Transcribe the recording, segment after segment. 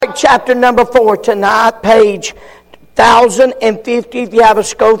Mark chapter number 4 tonight, page 1050 if you have a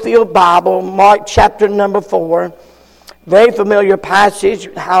Scofield Bible. Mark chapter number 4. Very familiar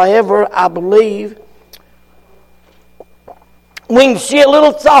passage. However, I believe we can see a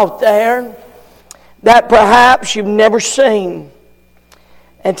little thought there that perhaps you've never seen.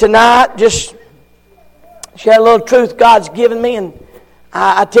 And tonight, just share a little truth God's given me, and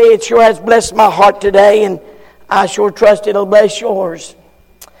I tell you, it sure has blessed my heart today, and I sure trust it'll bless yours.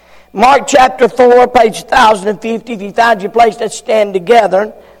 Mark chapter 4, page 1050. If you find your place, let's stand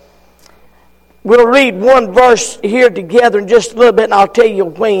together. We'll read one verse here together in just a little bit, and I'll tell you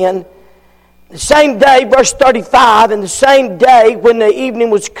when. The same day, verse 35, and the same day when the evening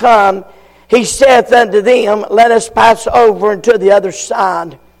was come, he saith unto them, Let us pass over unto the other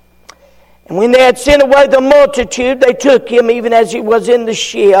side. And when they had sent away the multitude, they took him even as he was in the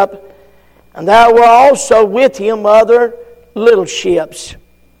ship. And there were also with him other little ships.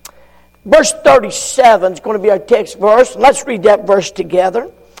 Verse 37 is going to be our text verse. Let's read that verse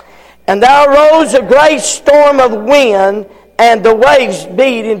together. And there arose a great storm of wind, and the waves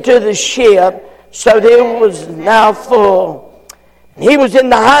beat into the ship, so that it was now full. And he was in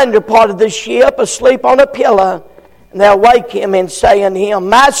the hinder part of the ship, asleep on a pillow. And they awake him and say unto him,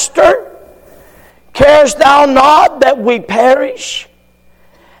 Master, carest thou not that we perish?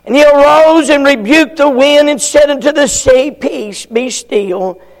 And he arose and rebuked the wind and said unto the sea, Peace, be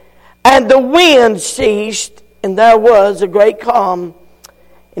still. And the wind ceased, and there was a great calm.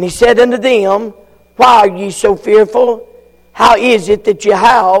 And he said unto them, Why are ye so fearful? How is it that ye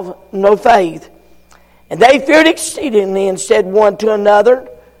have no faith? And they feared exceedingly, and said one to another,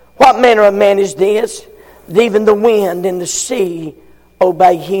 What manner of man is this, that even the wind and the sea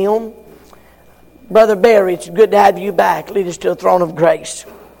obey him? Brother Barry, it's good to have you back. Lead us to the throne of grace.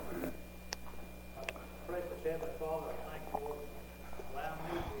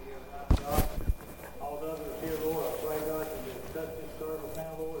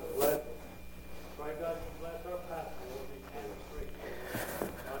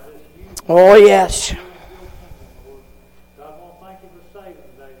 Oh, yes. God, I want to thank you for saving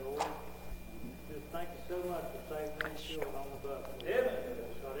today, Lord. Just thank you so much for saving these children on the bus.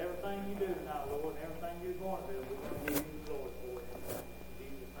 God, everything you do now, Lord, and everything you're going to do, we're going to give you the glory for it. In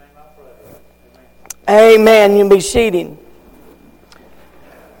Jesus' name I pray. Amen. Amen. You can be seated.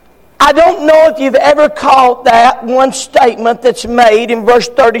 I don't know if you've ever caught that one statement that's made in verse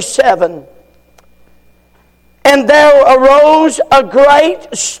 37. And there arose a great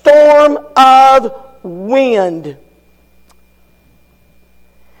storm of wind.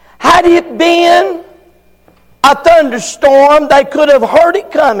 Had it been a thunderstorm, they could have heard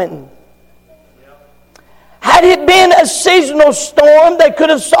it coming. Had it been a seasonal storm, they could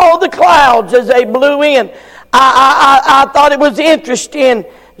have saw the clouds as they blew in. I thought it was interesting.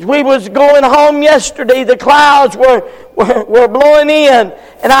 As we was going home yesterday, the clouds were blowing in.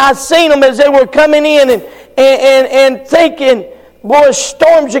 And I seen them as they were coming in and thinking, boy,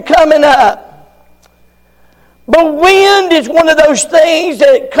 storms are coming up. But wind is one of those things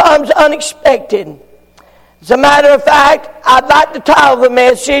that comes unexpected. As a matter of fact, I'd like to title the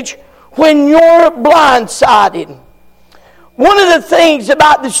message, When You're Blindsided. One of the things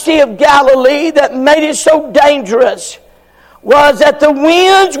about the Sea of Galilee that made it so dangerous was that the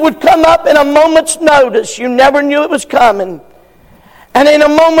winds would come up in a moment's notice. You never knew it was coming. And in a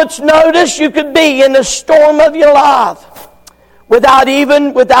moment's notice, you could be in the storm of your life without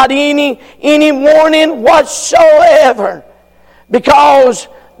any warning whatsoever, because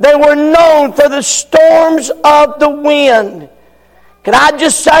they were known for the storms of the wind. Can I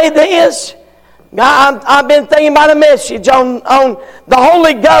just say this? I've been thinking about a message on the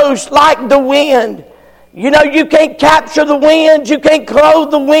Holy Ghost like the wind. You know, you can't capture the wind. You can't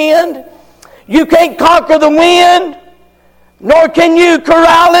clothe the wind. You can't conquer the wind. Nor can you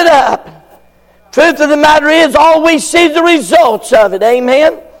corral it up. Truth of the matter is, all we see is the results of it.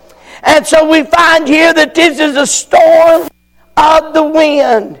 Amen? And so we find here that this is a storm of the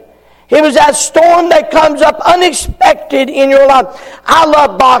wind. It was that storm that comes up unexpected in your life. I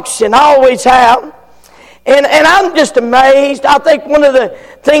love boxing. I always have. And I'm just amazed. I think one of the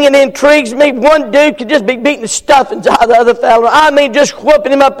things that intrigues me, one dude could just be beating the stuffings out of the other fellow. I mean, just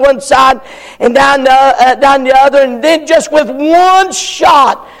whooping him up one side and down the other. And then just with one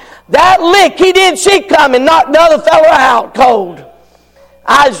shot, that lick he didn't see coming knocked the other fellow out cold.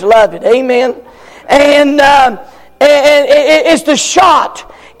 I just love it. Amen. And it's the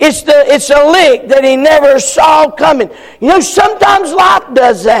shot. It's a lick that he never saw coming. You know, sometimes life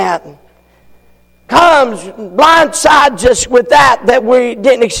does that. Comes blindsides us with that we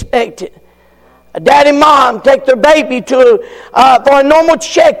didn't expect it. A dad and mom take their baby to for a normal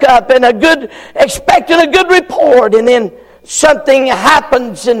checkup and expecting a good report, and then something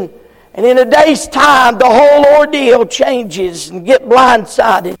happens, and in a day's time the whole ordeal changes and get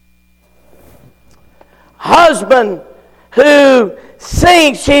blindsided. Husband who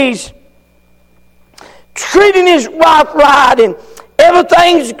thinks he's treating his wife right and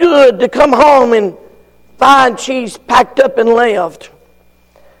everything's good, to come home and find she's packed up and left.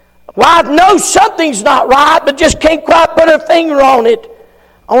 Wife knows something's not right, but just can't quite put her finger on it,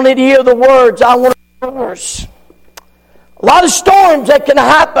 only to hear the words, "I want a divorce." A lot of storms that can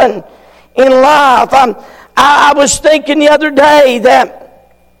happen in life. I was thinking the other day that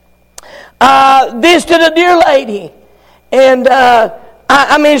visited a dear lady, and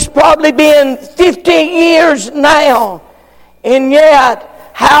it's probably been 50 years now, and yet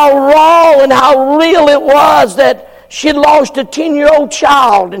how raw and how real it was that she'd lost a 10-year-old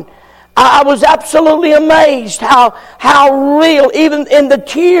child. And I was absolutely amazed how real, even in the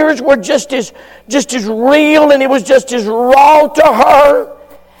tears were just as real, and it was just as raw to her.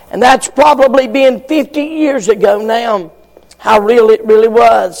 And that's probably been 50 years ago now, how real it really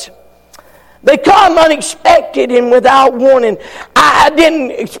was. They come unexpected and without warning. I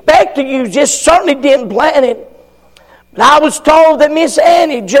didn't expect to use this, certainly didn't plan it. But I was told that Miss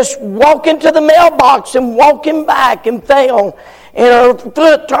Annie just walking to the mailbox and walking back and fell, and her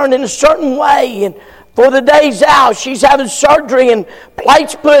foot turned in a certain way, and for the day's out, she's having surgery and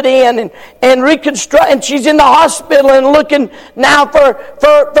plates put in and reconstruct, and she's in the hospital and looking now for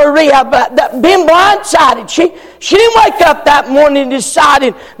rehab. Being blindsided, she didn't wake up that morning and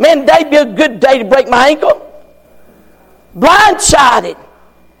decided, man, today'd be a good day to break my ankle. Blindsided.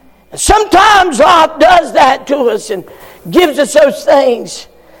 And sometimes life does that to us and gives us those things.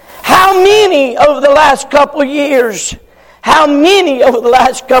 How many over the last couple of years have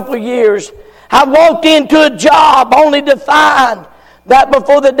walked into a job only to find that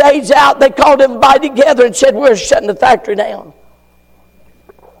before the day's out, they called everybody together and said, "We're shutting the factory down."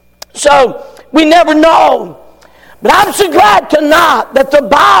 So we never know. But I'm so glad tonight that the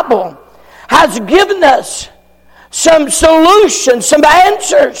Bible has given us some solutions, some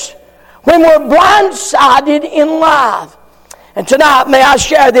answers when we're blindsided in life. And tonight, may I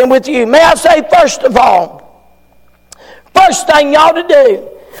share them with you. May I say, first of all, first thing you ought to do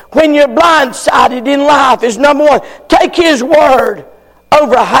when you're blindsided in life is, number one, take His Word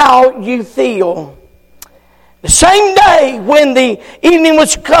over how you feel. The same day when the evening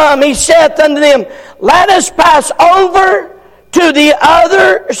was come, He saith unto them, "Let us pass over to the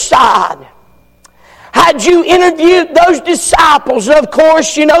other side." Had you interviewed those disciples, and of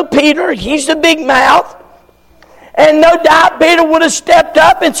course, you know Peter, he's the big mouth, and no doubt Peter would have stepped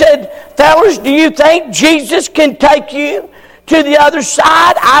up and said, "Fellas, do you think Jesus can take you to the other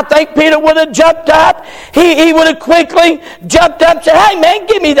side?" I think Peter would have jumped up. He would have quickly jumped up and said, "Hey man,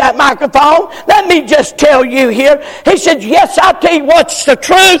 give me that microphone. Let me just tell you here." He said, "Yes, I'll tell you what's the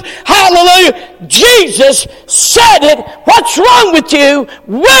truth. Hallelujah. Jesus said it. What's wrong with you?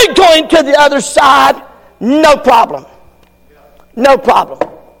 We're going to the other side. No problem. No problem."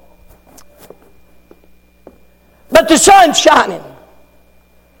 But the sun's shining.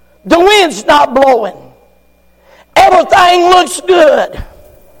 The wind's not blowing. Everything looks good.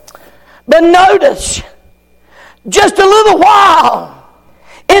 But notice, just a little while,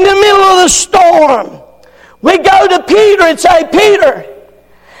 in the middle of the storm, we go to Peter and say, "Peter,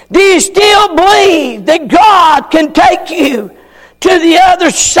 do you still believe that God can take you to the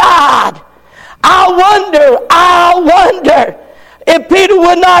other side?" I wonder if Peter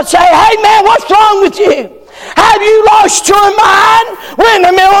would not say, "Hey man, what's wrong with you? Have you lost your mind? We're in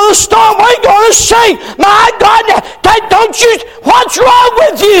the middle of the storm. We're going to sing. My God, don't you, what's wrong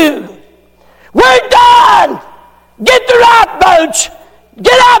with you? We're done. Get the lifeboats.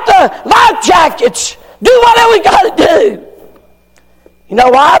 Get out the life jackets. Do whatever we got to do." You know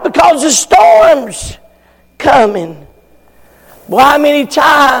why? Because the storm's coming. Well, how many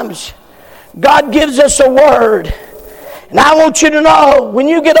times God gives us a word? And I want you to know, when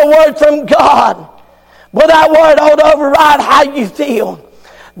you get a word from God, well, that word ought to override how you feel.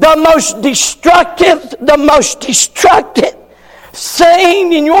 The most destructive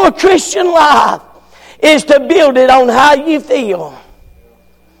thing in your Christian life is to build it on how you feel.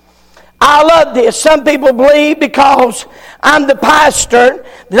 I love this. Some people believe because I'm the pastor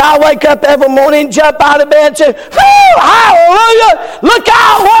that I wake up every morning, jump out of bed and say, "Whoo, hallelujah, look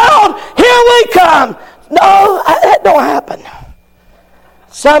out world, here we come." No, that don't happen.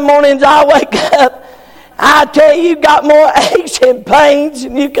 Some mornings I wake up, I tell you, got more aches and pains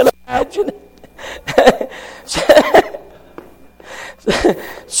than you can imagine.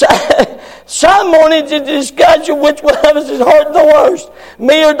 Some mornings it's a discussion which one of us is hurting the worst,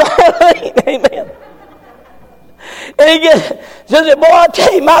 me or Darlene. Amen. And he says, boy, I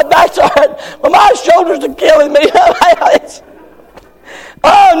tell you, my back's hurting, but my shoulders are killing me.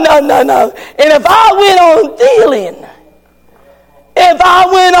 Oh, no. And if I went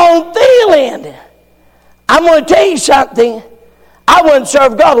on feeling, I'm going to tell you something. I wouldn't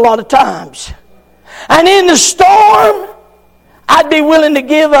serve God a lot of times. And in the storm, I'd be willing to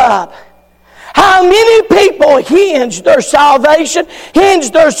give up. How many people hinge their salvation,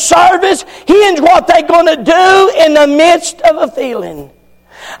 hinge their service, hinge what they're going to do in the midst of a feeling?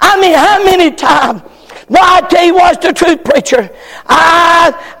 I mean, how many times? Well, I tell you what's the truth, preacher.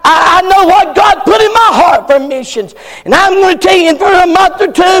 I know what God put in my heart for missions. And I'm going to tell you, for a month or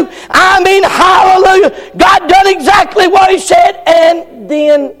two, I mean, hallelujah, God done exactly what He said, and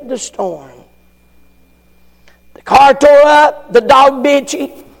then the storm. The car tore up, the dog bit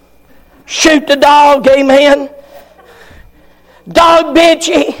you. Shoot the dog, amen. Dog bit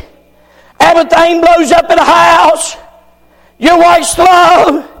you. Everything blows up in the house. Your wife's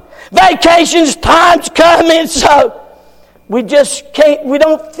slow. Vacations, time's coming, so we just can't, we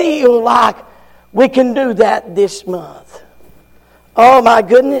don't feel like we can do that this month. Oh my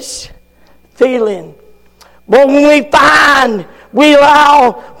goodness. Feeling. But when we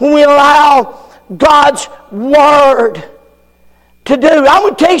allow God's Word to do, I'm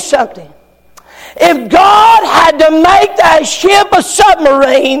going to tell you something. If God had to make that ship a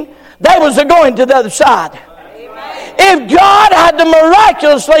submarine, they was going to the other side. Amen. If God had to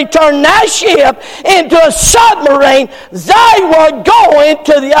miraculously turn that ship into a submarine, they were going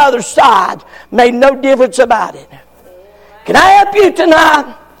to the other side. Made no difference about it. Can I help you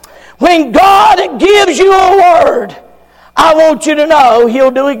tonight? When God gives you a word, I want you to know He'll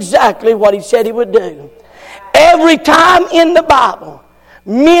do exactly what He said He would do. Every time in the Bible,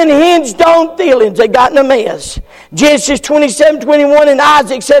 men hinged on feelings, they got in a mess. Genesis 27:21, and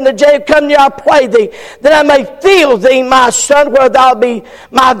Isaac said to Jacob, come near, I pray thee, that I may feel thee, my son, whether thou be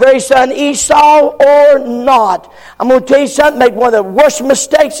my very son Esau or not. I'm going to tell you something, made one of the worst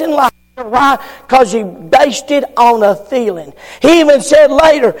mistakes in life. Why? Because he based it on a feeling. He even said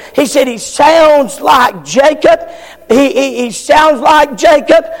later, he said he sounds like Jacob. He sounds like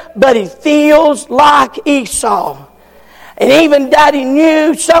Jacob, but he feels like Esau. And even Daddy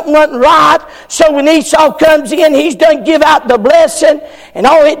knew something wasn't right. So when Esau comes in, he's done give out the blessing. And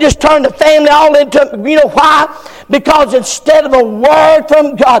it just turned the family all into, you know why? Because instead of a word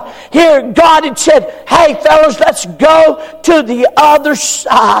from God, here God had said, hey fellas, let's go to the other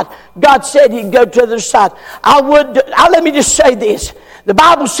side. God said He'd go to the other side. Let me just say this. The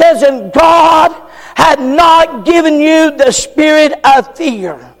Bible says, and God had not given you the spirit of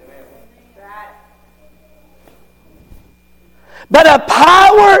fear, but of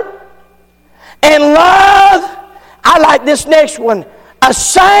power and love. I like this next one. A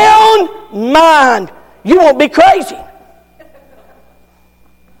sound mind. You won't be crazy.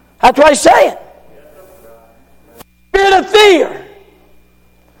 That's what He's saying. Spirit of fear.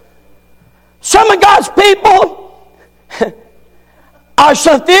 Some of God's people are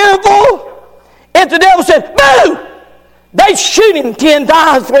so fearful, if the devil said, boo! They shoot him 10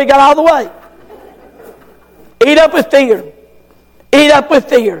 times before he got out of the way. Eat up with fear. Eat up with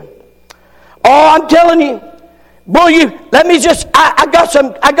fear. Oh, I'm telling you, boy, I got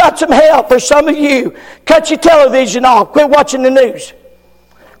some help for some of you. Cut your television off. Quit watching the news.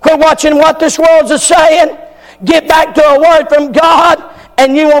 Quit watching what this world's saying. Get back to a word from God,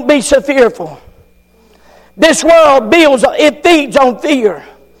 and you won't be so fearful. This world it feeds on fear.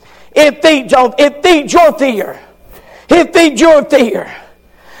 It feeds your fear. It feeds your fear.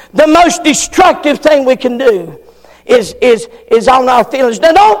 The most destructive thing we can do is on our feelings.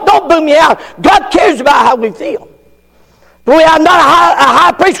 Now, don't boo me out. God cares about how we feel. But we are not a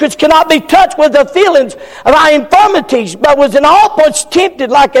high priest which cannot be touched with the feelings of our infirmities, but was in all points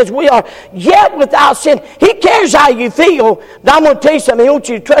tempted like as we are, yet without sin. He cares how you feel. But I'm going to tell you something. He wants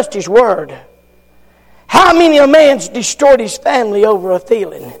you to trust His word. How many a man's destroyed his family over a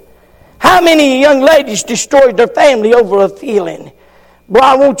feeling? How many young ladies destroyed their family over a feeling? Well,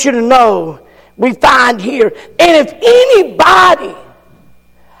 I want you to know, we find here, and if anybody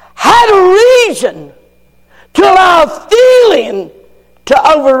had a reason to allow a feeling to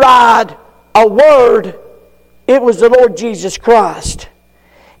override a word, it was the Lord Jesus Christ.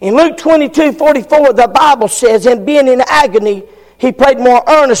 In Luke 22:44, the Bible says, and being in agony, He prayed more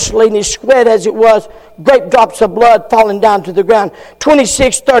earnestly, and He sweat as it was great drops of blood falling down to the ground.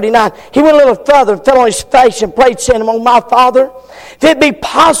 26:39, He went a little further, fell on His face, and prayed, saying, oh, my Father, if it be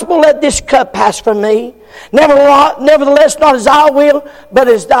possible, let this cup pass from me. Nevertheless, not as I will, but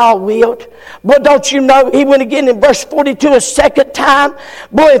as thou wilt. Boy, don't you know, he went again in verse 42 a second time.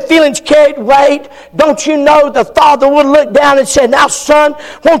 Boy, feelings carried weight. Don't you know the father would look down and say, now son,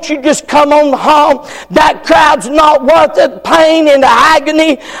 won't you just come on home? That crowd's not worth the pain and the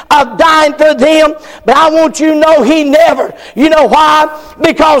agony of dying for them. But I want you to know he never. You know why?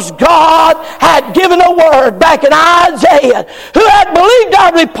 Because God had given a word back in Isaiah. Who had believed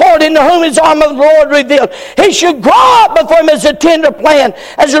our report, into whom his arm of the Lord revealed. He should grow up before him as a tender plant,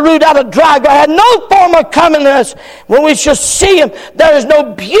 as a root out of dry ground. Had no form of comeliness. When we shall see him, there is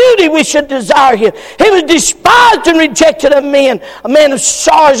no beauty we should desire him. He was despised and rejected of men, a man of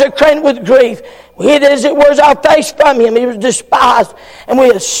sorrows, acquainted with grief. We hid as it was our face from him. He was despised, and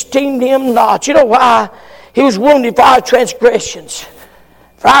we esteemed him not. You know why? He was wounded for our transgressions,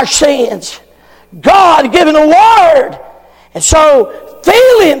 for our sins. God had given a word. And so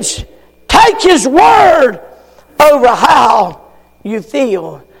feelings take his word over how you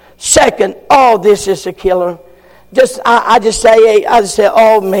feel. Second, this is a killer. I just say,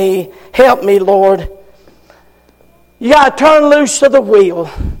 oh me, help me, Lord. You got to turn loose of the wheel.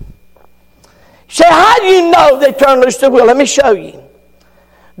 You say, how do you know they turn loose of the wheel? Let me show you.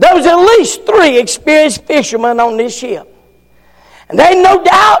 There was at least 3 experienced fishermen on this ship. And they no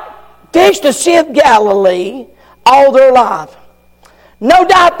doubt fished the Sea of Galilee all their life. No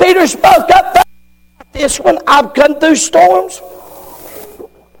doubt Peter spoke up. This one, I've come through storms.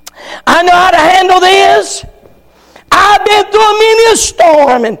 I know how to handle this. I've been through many a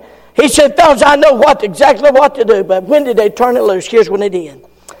storm. And he said, fellas, I know exactly what to do. But when did they turn it loose? Here's when they did.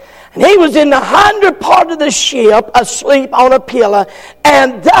 And he was in the 100th part of the ship, asleep on a pillow.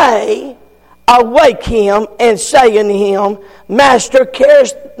 And they awake him and say unto him, Master,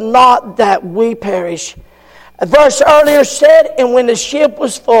 carest not that we perish? A verse earlier said, and when the ship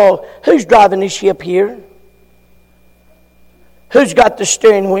was full. Who's driving the ship here? Who's got the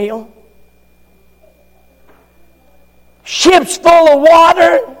steering wheel? Ship's full of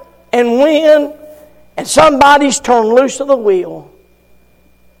water and wind, and somebody's turned loose of the wheel.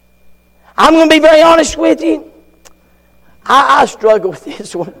 I'm going to be very honest with you. I struggle with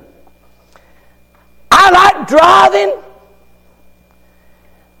this one. I like driving.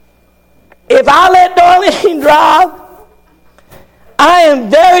 If I let Darlene drive, I am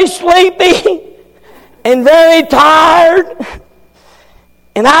very sleepy and very tired.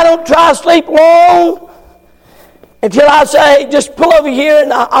 And I don't try to sleep long until I say, just pull over here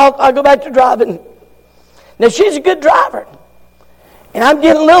and I'll go back to driving. Now, she's a good driver. And I'm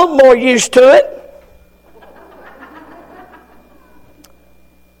getting a little more used to it.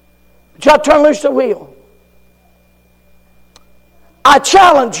 But y'all turn loose the wheel. I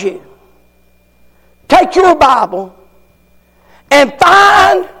challenge you. Take your Bible and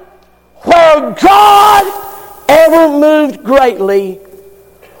find where God ever moved greatly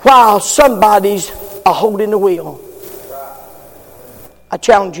while somebody's holding the wheel. I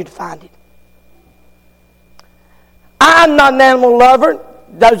challenge you to find it. I'm not an animal lover.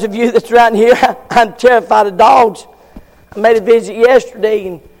 Those of you that's around here, I'm terrified of dogs. I made a visit yesterday,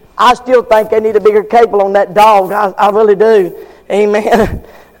 and I still think they need a bigger cable on that dog. I really do. Amen.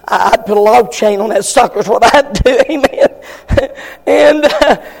 I'd put a log chain on that sucker is what I'd do. Amen. And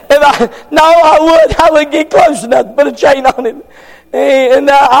I would get close enough to put a chain on it. And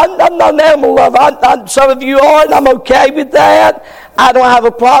I'm not an animal lover. Some of you are, and I'm okay with that. I don't have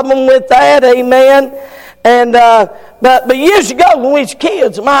a problem with that. Amen. And but years ago when we was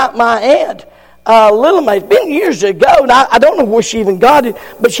kids, my aunt, Little May, it's been years ago, and I don't know where she even got it,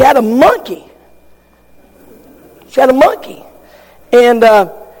 but she had a monkey.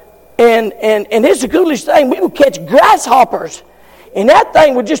 And it's the coolest thing. We would catch grasshoppers. And that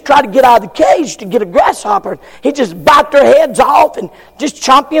thing would just try to get out of the cage to get a grasshopper. He'd just bite their heads off and just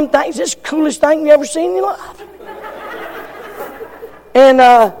chomp them things. It's the coolest thing you ever seen in your life. And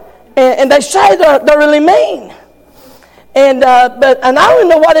they say they're really mean. And I don't even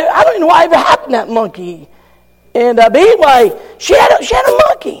know why it ever happened to that monkey. And but anyway, she had a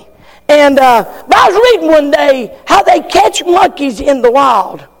monkey. And but I was reading one day how they catch monkeys in the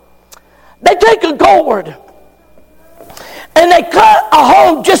wild. They take a gourd and they cut a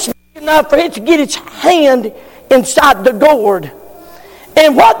hole just big enough for it to get its hand inside the gourd.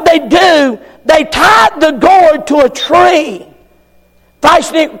 And what they do, they tie the gourd to a tree,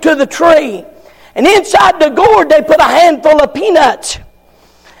 fasten it to the tree. And inside the gourd, they put a handful of peanuts.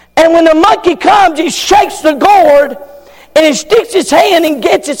 And when the monkey comes, he shakes the gourd and he sticks his hand and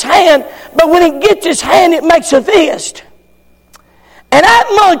gets his hand. But when he gets his hand, it makes a fist. And that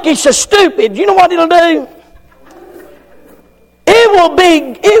monkey's so stupid. You know what it'll do? It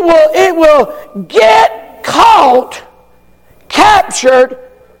will get caught, captured,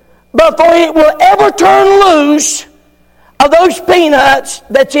 before it will ever turn loose of those peanuts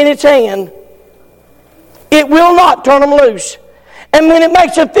that's in its hand. It will not turn them loose. And when it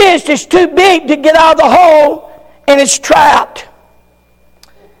makes a fist, it's too big to get out of the hole, and it's trapped.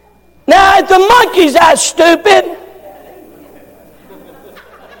 Now, if the monkey's that stupid,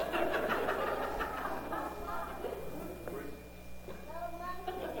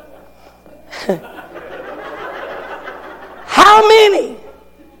 how many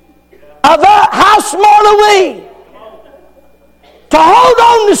of us, how smart are we to hold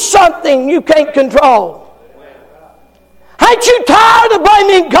on to something you can't control? Ain't you tired of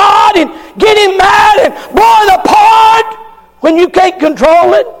blaming God and getting mad and blowing apart when you can't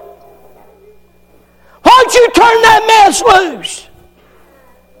control it? Why don't you turn that mess loose?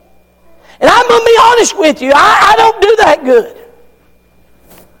 And I'm going to be honest with you, I don't do that good.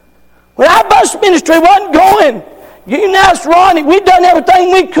 When our bus ministry wasn't going, you can ask Ronnie, we've done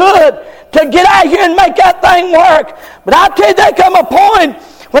everything we could to get out here and make that thing work. But I tell you, there come a point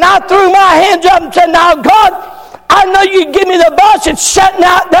when I threw my hands up and said, now God, I know you give me the bus. It's sitting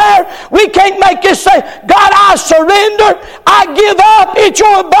out there. We can't make this say, God, I surrender. I give up. It's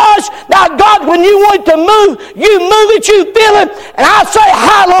your bus. Now, God, when you want to move, you move it, you feel it. And I say,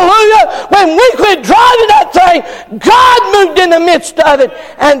 hallelujah. When we quit driving that thing, God moved in the midst of it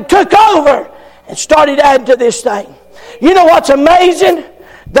and took over and started adding to this thing. You know what's amazing?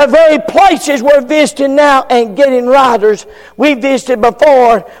 The very places we're visiting now and getting riders we visited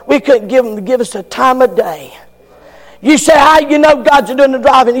before, we couldn't give us a time of day. You say, how you know God's doing the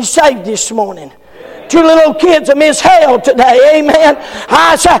driving? He saved this morning. 2 little kids that miss hell today. Amen.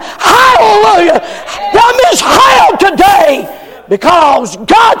 I say, hallelujah. They miss hell today because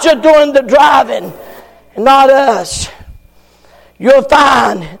God's doing the driving and not us. You'll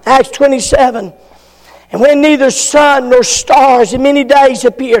find, Acts 27, and when neither sun nor stars in many days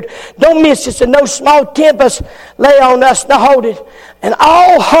appeared, don't miss this, and no small tempest lay on us. Now hold it. And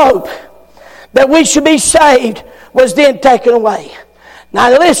all hope that we should be saved was then taken away. Now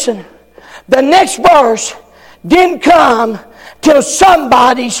listen, the next verse didn't come till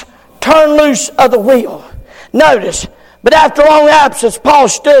somebody's turned loose of the wheel. Notice, but after a long absence, Paul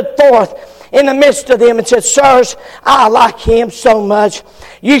stood forth in the midst of them and said, sirs, I like him so much.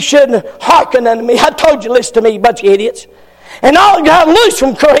 You shouldn't hearken unto me. I told you, listen to me, you bunch of idiots. And all got loose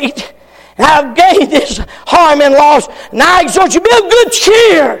from Crete, and I've gained this harm and loss. And I exhort you, be of good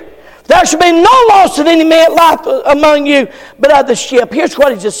cheer. There should be no loss of any man life among you, but of the ship. Here's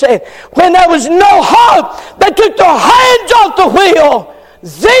what he just said. When there was no hope, they took their hands off the wheel.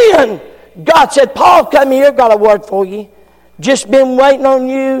 Then God said, Paul, come here, got a word for you. Just been waiting on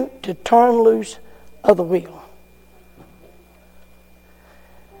you to turn loose of the wheel.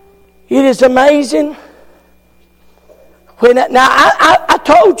 It is amazing. I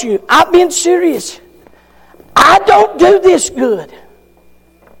told you, I've been serious. I don't do this good.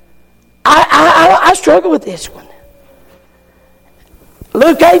 I struggle with this one.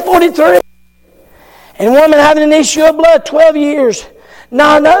 Luke 8:43. And a woman having an issue of blood 12 years.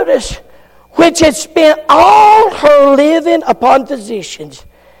 Now notice, which had spent all her living upon physicians,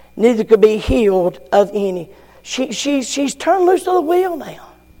 neither could be healed of any. She's turned loose of the wheel now.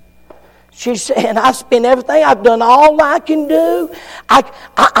 She's saying, I spent everything. I've done all I can do.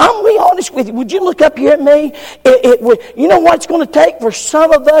 I'm be honest with you. Would you look up here at me? You know what it's going to take for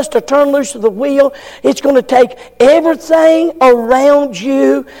some of us to turn loose of the wheel? It's going to take everything around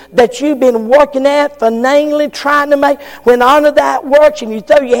you that you've been working at, finagling, trying to make. When none of that works and you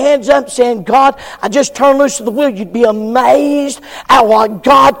throw your hands up saying, God, I just turned loose of the wheel. You'd be amazed at what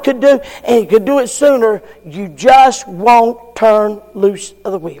God could do. And He could do it sooner. You just won't turn loose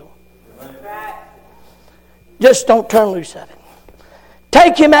of the wheel. Just don't turn loose of it.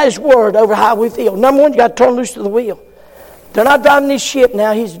 Take Him at His word over how we feel. Number one, you got to turn loose of the wheel. They're not driving this ship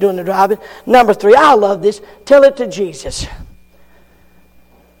now. He's doing the driving. Number three, I love this. Tell it to Jesus.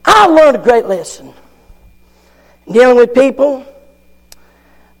 I learned a great lesson. Dealing with people,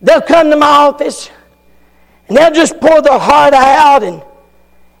 they'll come to my office and they'll just pour their heart out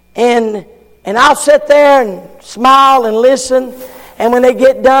and I'll sit there and smile and listen. And when they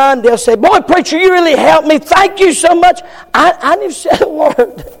get done, they'll say, boy, preacher, you really helped me. Thank you so much. I never said a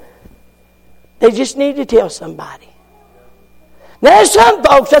word. They just need to tell somebody. Now, there's some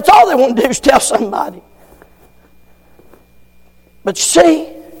folks, that's all they want to do is tell somebody. But you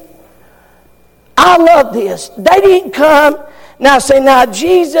see, I love this. They didn't come. Now say, now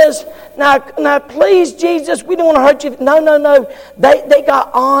Jesus, now please, Jesus, we don't want to hurt you. No. They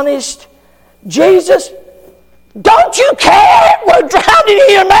got honest. Jesus, don't you care? We're drowning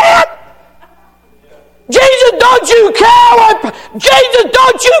here, man. Jesus, don't you care? Jesus,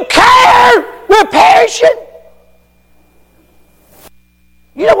 don't you care? We're perishing.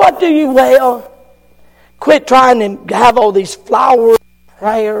 You know what? Do you well? Quit trying to have all these flowery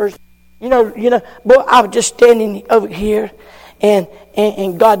prayers. You know. Boy, I was just standing over here, and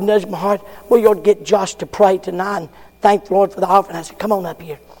God nudged my heart. Well, you ought to get Josh to pray tonight and thank the Lord for the offering. I said, come on up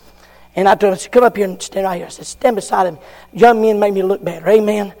here. And I told him, I said, come up here and stand right here. I said, stand beside him. Young men make me look better.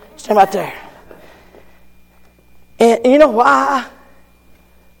 Amen. Stand right there. And you know why?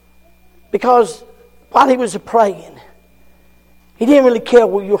 Because while he was praying, he didn't really care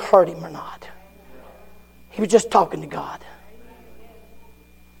whether you heard him or not. He was just talking to God.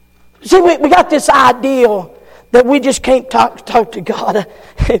 See, we got this ideal that we just can't talk to God.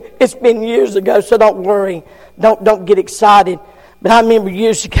 It's been years ago, so don't worry. Don't get excited. But I remember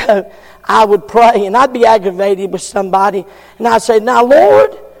years ago, I would pray, and I'd be aggravated with somebody, and I'd say, now,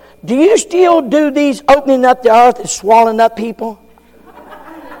 Lord, do you still do these opening up the earth and swallowing up people?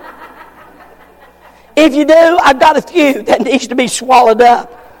 If you do, I've got a few that needs to be swallowed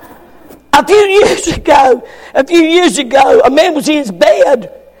up. A few years ago, a man was in his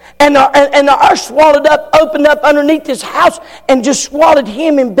bed, and the earth swallowed up, opened up underneath his house, and just swallowed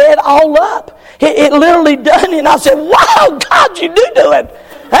him in bed all up. It literally done it. And I said, wow, God, you do it.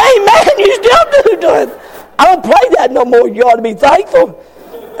 Amen, you still do it. I don't pray that no more. You ought to be thankful.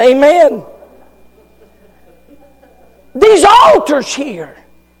 Amen. These altars here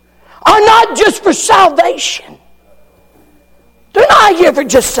are not just for salvation. They're not here for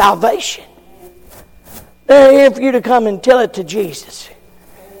just salvation. They're here for you to come and tell it to Jesus.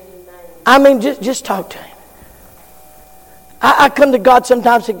 I mean, just talk to Him. I come to God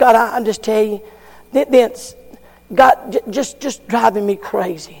sometimes and say, God, I just tell you, this, God, just driving me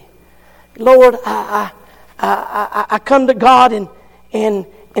crazy. Lord, I come to God and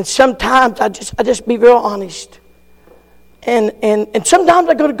sometimes I just be real honest. And sometimes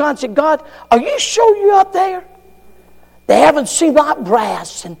I go to God and say, God, are you sure you're up there? They haven't seen my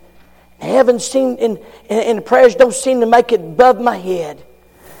brass, and they haven't seen, and the prayers don't seem to make it above my head.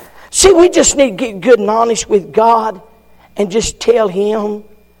 See, we just need to get good and honest with God and just tell Him.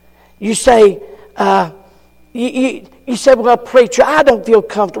 You say, you say, well, preacher, I don't feel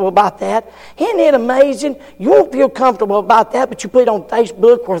comfortable about that. Isn't it amazing? You won't feel comfortable about that, but you put it on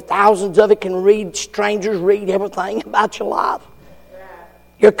Facebook where thousands of it can read, strangers read everything about your life.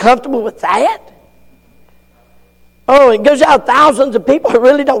 You're comfortable with that? Oh, it goes out thousands of people who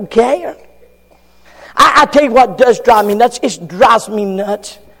really don't care. I tell you what does drive me nuts. It drives me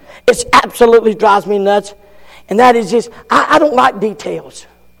nuts. It absolutely drives me nuts. And that is this. I don't like details.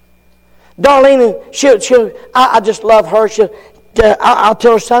 Darlene, I just love her. I'll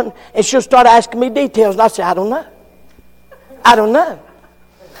tell her something, and she'll start asking me details. And I say, I don't know.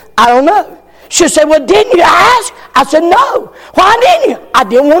 She'll say, well, didn't you ask? I said, no. Why didn't you? I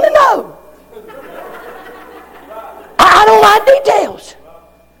didn't want to know. I don't like details.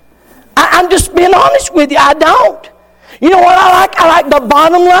 I'm just being honest with you. I don't. You know what I like? I like the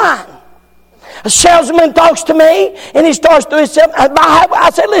bottom line. A salesman talks to me, and he starts to himself. I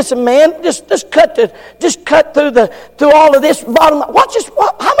say, "Listen, man, just cut through all of this bottom line. Watch this.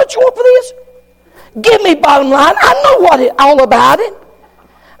 How much you want for this? Give me bottom line. I know what it all about it.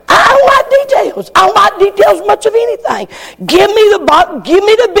 I don't like details. I don't like details much of anything. Give me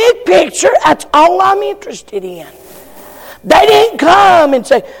the big picture. That's all I'm interested in. They didn't come and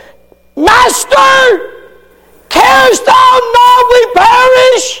say, Master, carest thou not we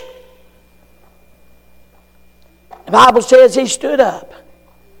perish? The Bible says he stood up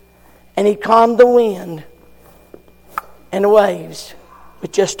and he calmed the wind and the waves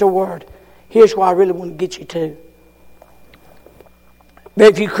with just a word. Here's where I really want to get you to.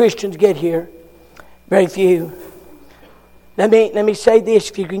 Very few Christians get here. Very few. Let me say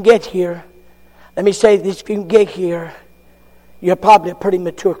this, if you can get here. Let me say this, if you can get here, you're probably a pretty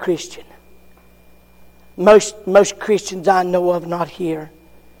mature Christian. Most Christians I know of not here.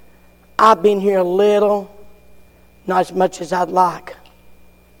 I've been here a little, not as much as I'd like.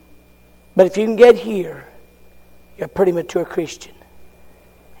 But if you can get here, you're a pretty mature Christian.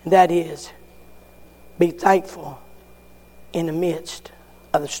 And that is, be thankful in the midst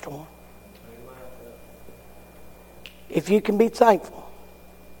of the storm. If you can be thankful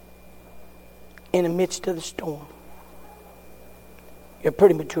in the midst of the storm, you're a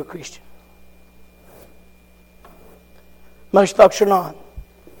pretty mature Christian. Most folks are not.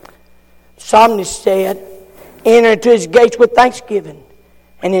 The psalmist said, enter into his gates with thanksgiving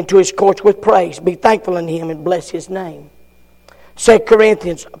and into his courts with praise. Be thankful unto him and bless his name. 2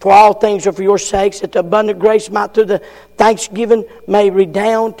 Corinthians, for all things are for your sakes, that the abundant grace might through the thanksgiving may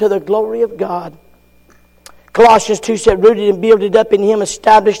redound to the glory of God. Colossians 2 said, rooted and builded up in Him,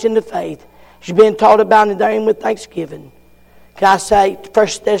 established in the faith. She's been taught about it therein with thanksgiving. Can I say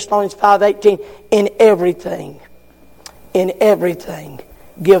 1 Thessalonians 5:18, in everything,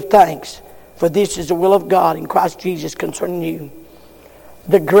 give thanks, for this is the will of God in Christ Jesus concerning you.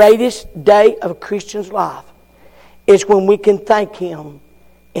 The greatest day of a Christian's life is when we can thank Him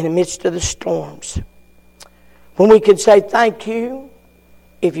in the midst of the storms. When we can say, thank you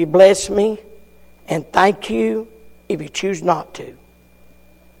if you bless me, and thank you if you choose not to.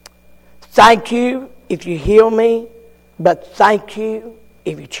 Thank you if you heal me, but thank you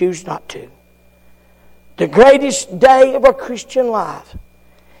if you choose not to. The greatest day of a Christian life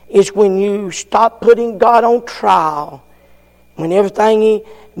is when you stop putting God on trial, when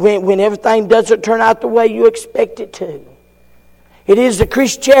everything doesn't turn out the way you expect it to. It is the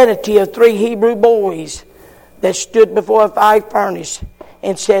Christianity of 3 Hebrew boys that stood before a fiery furnace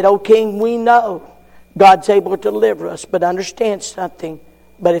and said, O King, we know God's able to deliver us, but understand something.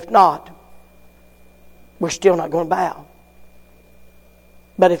 But if not, we're still not going to bow.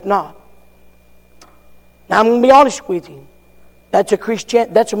 But if not. Now I'm going to be honest with you. That's a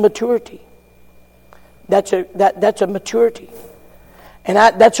maturity. That's a maturity. And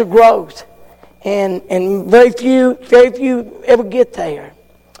that's a growth. And very few ever get there.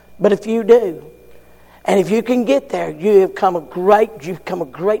 But a few do. And if you can get there, you've come a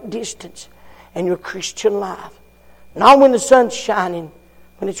great distance in your Christian life. Not when the sun's shining,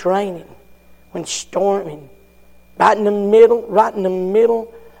 when it's raining, when it's storming. Right in the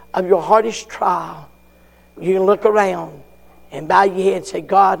middle of your hardest trial, you can look around and bow your head and say,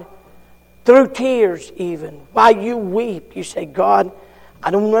 God, through tears even, while you weep, you say, God, I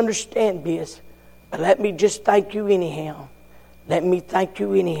don't understand this, but let me just thank you anyhow. Let me thank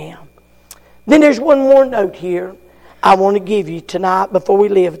you anyhow. Then there's one more note here I want to give you tonight before we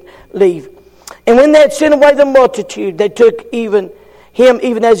leave. And when they had sent away the multitude, they took him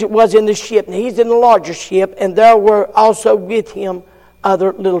even as it was in the ship. Now he's in the larger ship, and there were also with him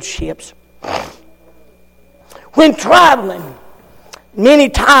other little ships. When traveling, many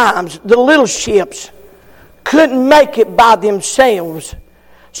times the little ships couldn't make it by themselves.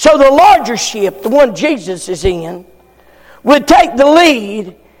 So the larger ship, the one Jesus is in, would take the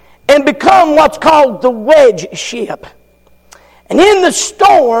lead and become what's called the wedge ship. And in the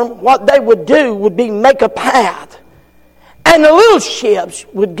storm, what they would do would be make a path. And the little ships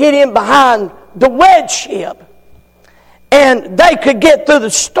would get in behind the wedge ship. And they could get through the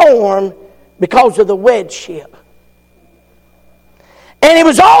storm because of the wedge ship. And it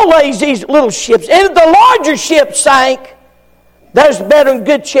was always these little ships. And if the larger ship sank, there's a better and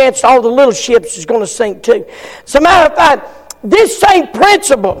good chance all the little ships is going to sink too. As a matter of fact, this same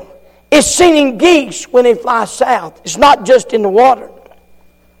principle is seen in geese when they fly south. It's not just in the water.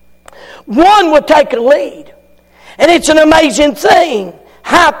 One will take a lead. And it's an amazing thing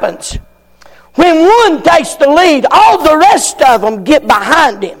happens. When one takes the lead, all the rest of them get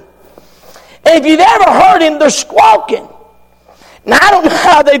behind him. And if you've ever heard him, they're squawking. Now, I don't know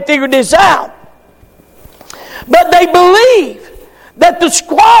how they figured this out. But they believe that the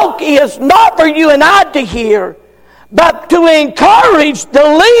squawk is not for you and I to hear, but to encourage the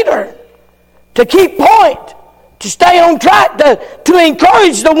leader to keep point, to stay on track, to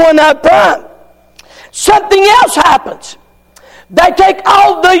encourage the one up front. Something else happens. They take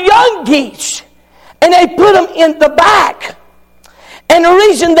all the young geese and they put them in the back. And the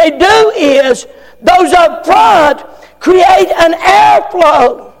reason they do is those up front create an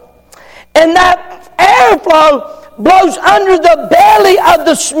airflow. And that airflow blows under the belly of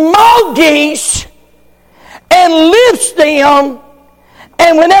the small geese and lifts them.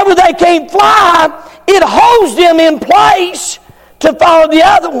 And whenever they can't fly, it holds them in place to follow the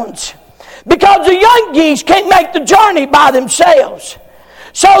other ones. Because the young geese can't make the journey by themselves.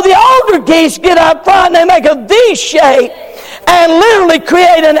 So the older geese get up front and they make a V shape and literally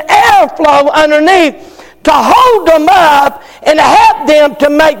create an airflow underneath to hold them up and to help them to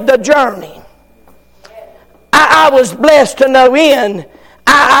make the journey. I was blessed to no end.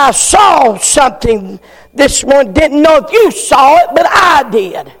 I saw something this morning. Didn't know if you saw it, but I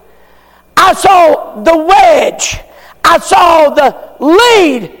did. I saw the wedge. I saw the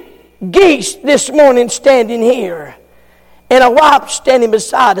lead geese this morning standing here. And a wife standing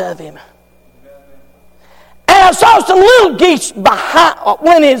beside of him. And I saw some little geese behind,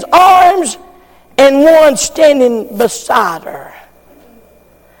 in his arms, and one standing beside her.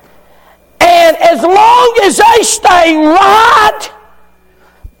 And as long as they stay right,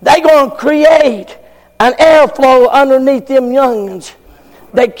 they're going to create an airflow underneath them youngins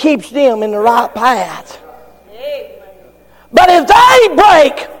that keeps them in the right path. But if they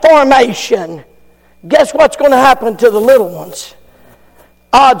break formation, guess what's going to happen to the little ones?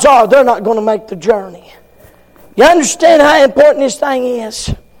 Odds are they're not going to make the journey. You understand how important this thing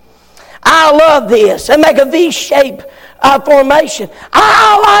is? I love this. They make a V-shape formation.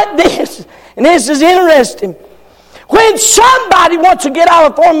 I like this. And this is interesting. When somebody wants to get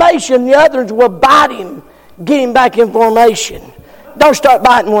out of formation, the others will bite him, get him back in formation. Don't start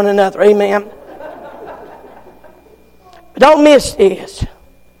biting one another. Amen. But don't miss this.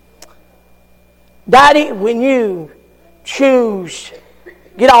 Daddy, when you choose,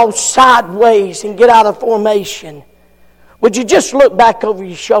 get all sideways and get out of formation, would you just look back over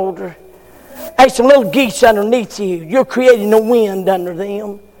your shoulder? Hey, some little geese underneath you. You're creating a wind under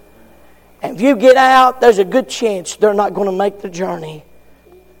them. And if you get out, there's a good chance they're not going to make the journey.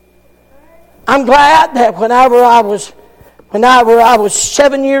 I'm glad that whenever I was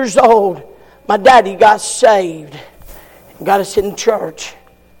 7 years old, my daddy got saved and got us in church.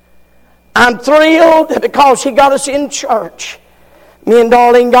 I'm thrilled that because he got us in church, me and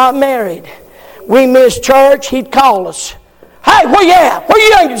Darlene got married. We missed church, he'd call us. Hey, where you at? Where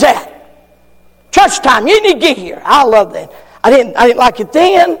you youngins at? Church time, you need to get here. I love that. I didn't like it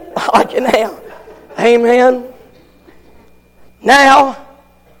then, I like it now. Amen. Now,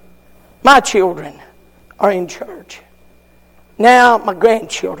 my children are in church. Now, my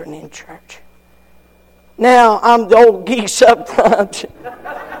grandchildren in church. Now, I'm the old geese up front.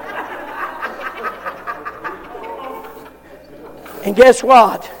 And guess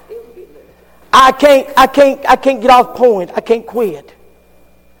what? I can't get off point. I can't quit.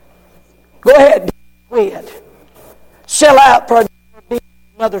 Go ahead, quit. Sell out for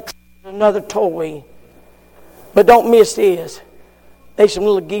another toy. But don't miss this. There's some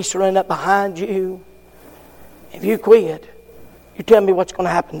little geese running up behind you. If you quit, you tell me what's going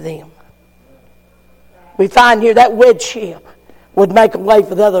to happen to them. We find here that wedge ship would make a way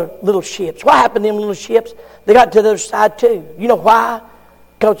for the other little ships. What happened to them little ships? They got to the other side too. You know why?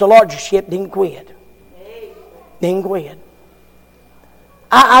 Because the larger ship didn't quit. Didn't quit.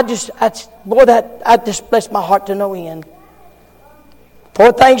 I just bless my heart to no end.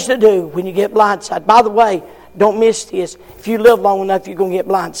 4 things to do when you get blindsided. By the way, don't miss this. If you live long enough, you're going to get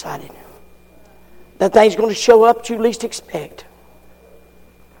blindsided. That thing's going to show up that you least expect.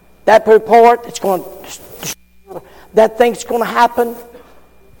 That report that's going to, that thing's going to happen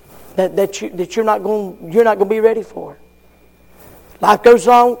that you're not going to be ready for. Life goes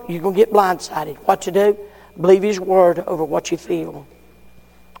on, you're going to get blindsided. What to do? Believe His word over what you feel.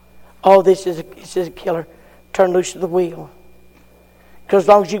 Oh, this is a killer. Turn loose of the wheel. Because as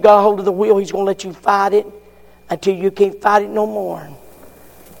long as you got a hold of the wheel, He's going to let you fight it until you can't fight it no more.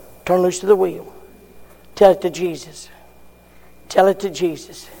 Turn loose of the wheel. Tell it to Jesus. Tell it to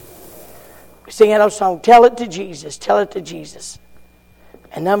Jesus. We sing that old song, tell it to Jesus. Tell it to Jesus.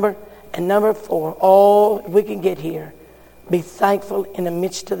 And number 4, all we can get here, be thankful in the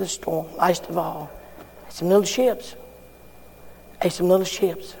midst of the storm. Last of all, some little ships. Some little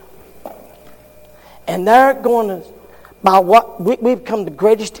ships. And they're going to, by what we've come the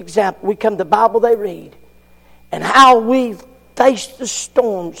greatest example. We come the Bible they read. And how we've faced the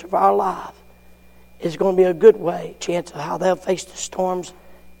storms of our life is going to be a good chance of how they'll face the storms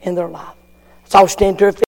in their life. So I'll stand to our feet.